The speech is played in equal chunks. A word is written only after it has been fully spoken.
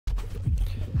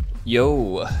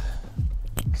Yo,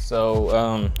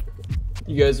 so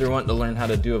you guys are wanting to learn how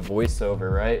to do a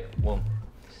voiceover, right? Well,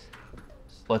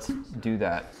 let's do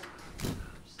that.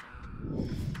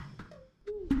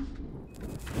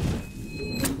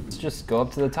 Let's just go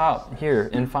up to the top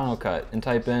here in Final Cut and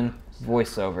type in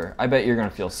voiceover. I bet you're gonna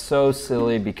feel so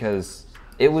silly because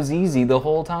it was easy the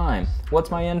whole time. What's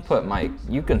my input mic?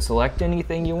 You can select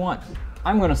anything you want.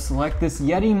 I'm gonna select this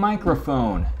Yeti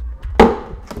microphone.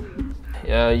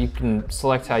 You can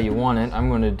select how you want it. I'm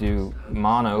going to do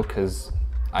mono because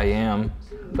I am.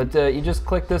 But you just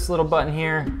click this little button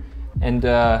here and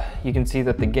you can see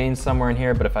that the gain's somewhere in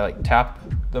here, but if I like tap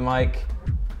the mic,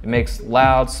 it makes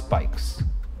loud spikes.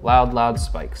 Loud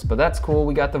spikes. But that's cool,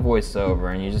 we got the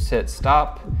voiceover, and you just hit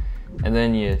stop and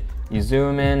then you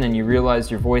zoom in and you realize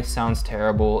your voice sounds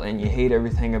terrible and you hate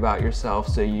everything about yourself,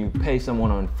 so you pay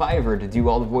someone on Fiverr to do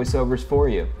all the voiceovers for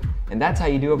you. And that's how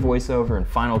you do a voiceover in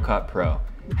Final Cut Pro.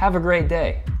 Have a great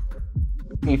day.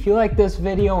 If you like this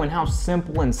video and how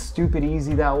simple and stupid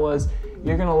easy that was,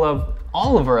 you're gonna love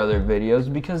all of our other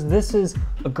videos because this is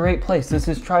a great place. This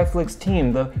is TRIFLIX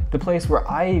Team, the place where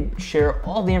I share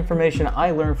all the information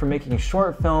I learned from making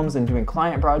short films and doing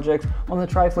client projects on the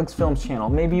TRIFLIX Films channel.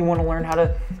 Maybe you wanna learn how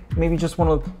to, maybe just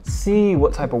wanna see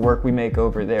what type of work we make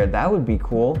over there. That would be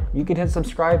cool. You could hit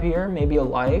subscribe here, maybe a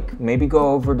like, maybe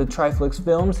go over to TRIFLIX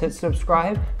Films, hit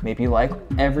subscribe, maybe like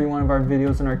every one of our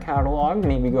videos in our catalog,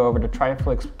 maybe go over to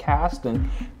TRIFLIX Cast and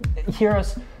hear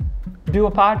us do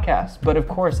a podcast. But of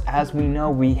course, as we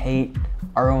know, we hate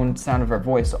our own sound of our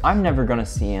voice, so I'm never gonna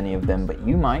see any of them, but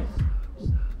you might.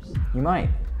 You might.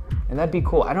 And that'd be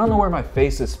cool. I don't know where my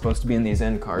face is supposed to be in these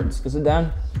end cards. Is it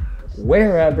done?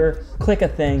 Wherever. Click a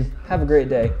thing. Have a great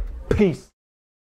day. Peace.